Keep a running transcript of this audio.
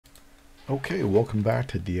Okay, welcome back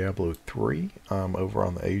to Diablo 3. I'm over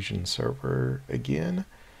on the Asian server again,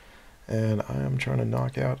 and I am trying to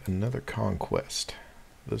knock out another conquest.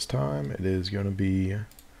 This time it is going to be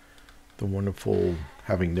the wonderful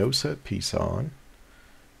having no set piece on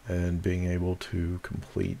and being able to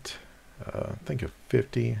complete, I think of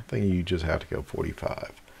 50. I think you just have to go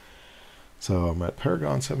 45. So I'm at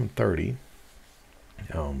Paragon 730.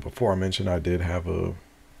 Before I mentioned I did have a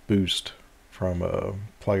boost from a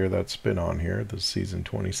player that's been on here. This is season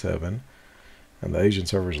 27, and the Asian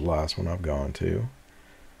server is the last one I've gone to.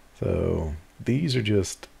 So these are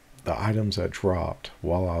just the items that dropped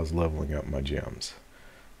while I was leveling up my gems.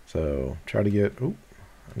 So try to get. Oop,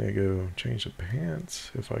 I need to go change the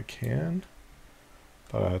pants if I can.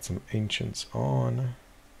 Thought I had some ancients on.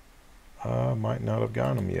 I might not have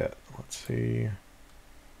gotten them yet. Let's see.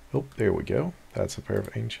 Oh, there we go. That's a pair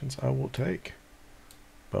of ancients I will take.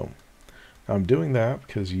 Boom. I'm doing that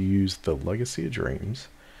because you use the Legacy of Dreams,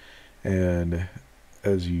 and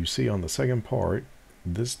as you see on the second part,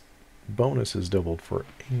 this bonus is doubled for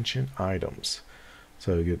ancient items.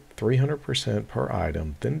 So you get 300% per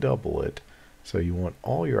item, then double it. So you want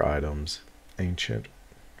all your items ancient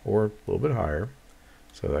or a little bit higher.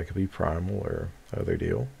 So that could be primal or other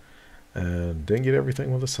deal. And then get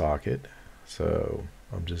everything with a socket. So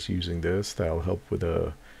I'm just using this. That'll help with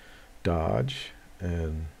a dodge,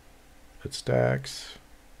 and it stacks.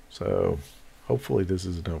 So hopefully this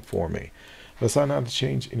is enough for me. I decided not to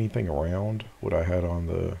change anything around what I had on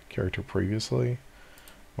the character previously,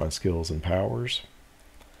 my skills and powers,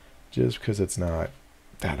 just because it's not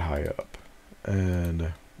that high up.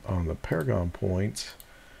 And on the Paragon points,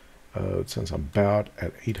 since I'm about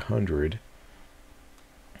at 800,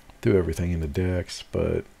 threw everything into Dex,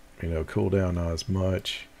 but cooldown not as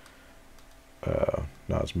much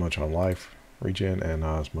on life regen, and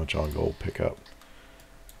not as much on gold pickup.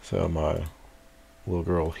 So my little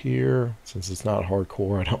girl here, since it's not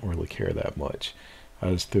hardcore, I don't really care that much.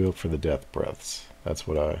 I just threw up for the death breaths. That's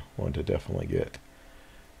what I wanted to definitely get.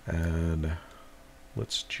 And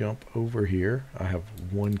let's jump over here. I have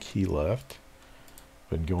one key left.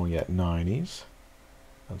 Been going at 90s.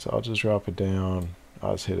 And so I'll just drop it down.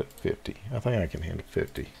 I'll just hit it 50. I think I can handle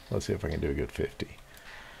 50. Let's see if I can do a good 50.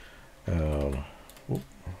 Let's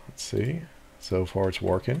see. So far it's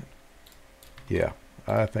working. Yeah,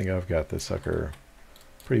 I think I've got this sucker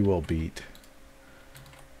pretty well beat.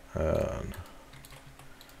 The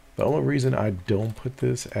only reason I don't put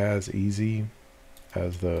this as easy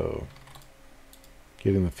as the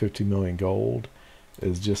getting the 50 million gold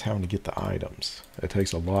is just having to get the items. It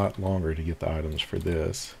takes a lot longer to get the items for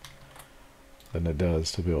this than it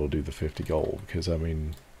does to be able to do the 50 gold, because I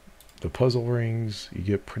mean the puzzle rings you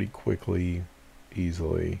get pretty quickly,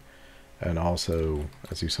 easily, and also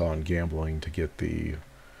as you saw in gambling to get the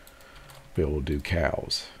be able to do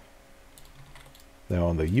cows. Now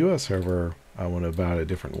on the US server I went about it a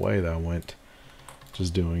different way. That I went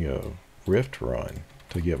just doing a rift run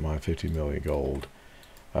to get my 50 million gold,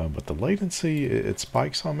 but the latency it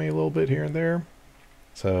spikes on me a little bit here and there,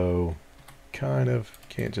 so kind of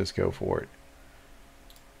can't just go for it.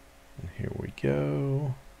 And here we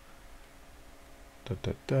go.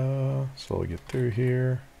 Slowly get through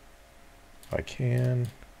here if I can.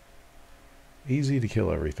 Easy to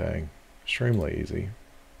kill everything, extremely easy.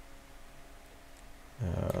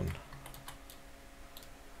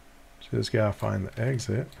 Just gotta find the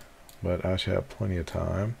exit, but I should have plenty of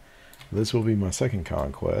time. This will be my second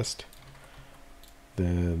conquest.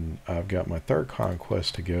 Then I've got my third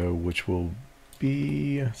conquest to go, which will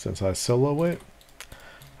be, since I solo it,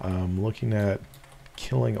 I'm looking at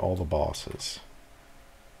killing all the bosses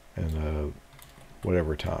in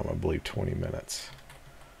whatever time, I believe 20 minutes.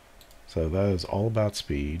 So that is all about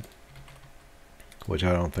speed, which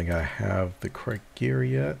I don't think I have the correct gear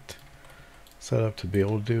yet set up to be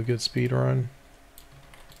able to do a good speed run.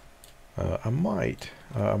 I might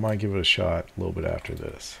give it a shot a little bit after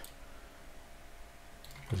this,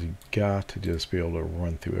 because you got to just be able to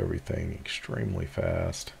run through everything extremely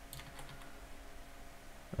fast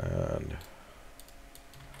and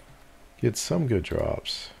get some good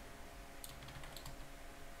drops.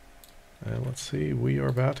 And let's see, we are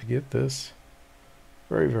about to get this.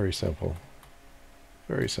 Very, very simple.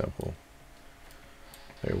 Very simple.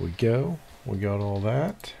 There we go. We got all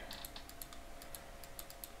that.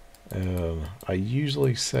 And I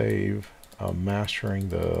usually save mastering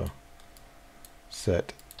the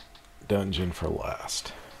set dungeon for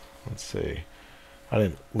last. Let's see. I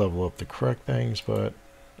didn't level up the correct things, but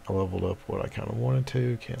I leveled up what I kind of wanted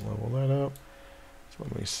to. Can't level that up. So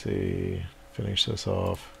let me see. Finish this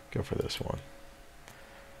off. Go for this one.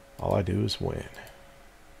 All I do is win.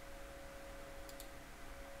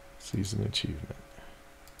 Season achievement.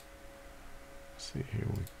 See, here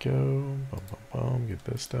we go. Bum, bum, bum. Get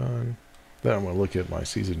this done. Then I'm going to look at my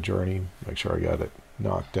season journey, make sure I got it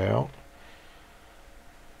knocked out.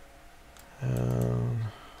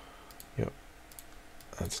 Yep,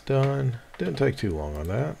 that's done. Didn't take too long on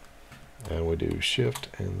that. And we do Shift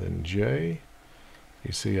and then J.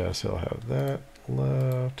 You see I still have that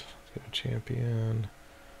left. Let's go champion.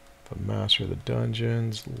 The master of the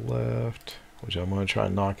dungeons left, which I'm going to try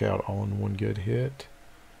and knock out all in one good hit.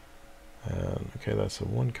 And okay, that's the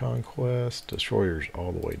one conquest. Destroyer's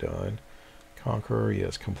all the way done. Conqueror,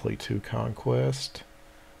 yes, complete 2 conquest.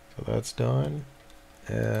 So that's done.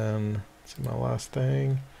 And let's see my last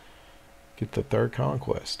thing. Get the 3rd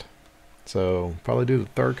conquest. So probably do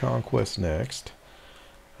the 3rd conquest next.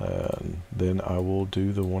 And then I will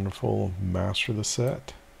do the wonderful master of the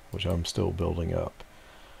set, which I'm still building up.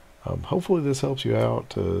 Hopefully this helps you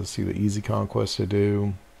out to see the easy conquest to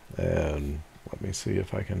do. And let me see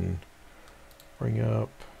if I can bring up,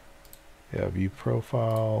 yeah, view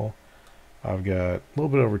profile. I've got a little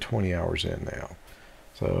bit over 20 hours in now.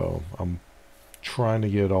 So I'm trying to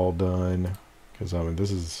get it all done because I mean this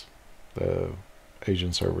is the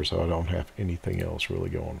Asian server, so I don't have anything else really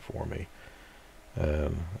going for me.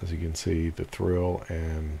 And as you can see, the thrill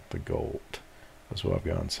and the gold. That's what I've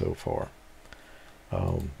gotten so far.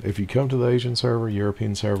 If you come to the Asian server,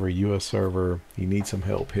 European server, US server, you need some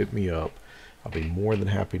help, hit me up. I'll be more than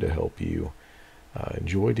happy to help you.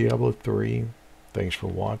 Enjoy Diablo 3. Thanks for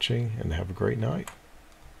watching and have a great night.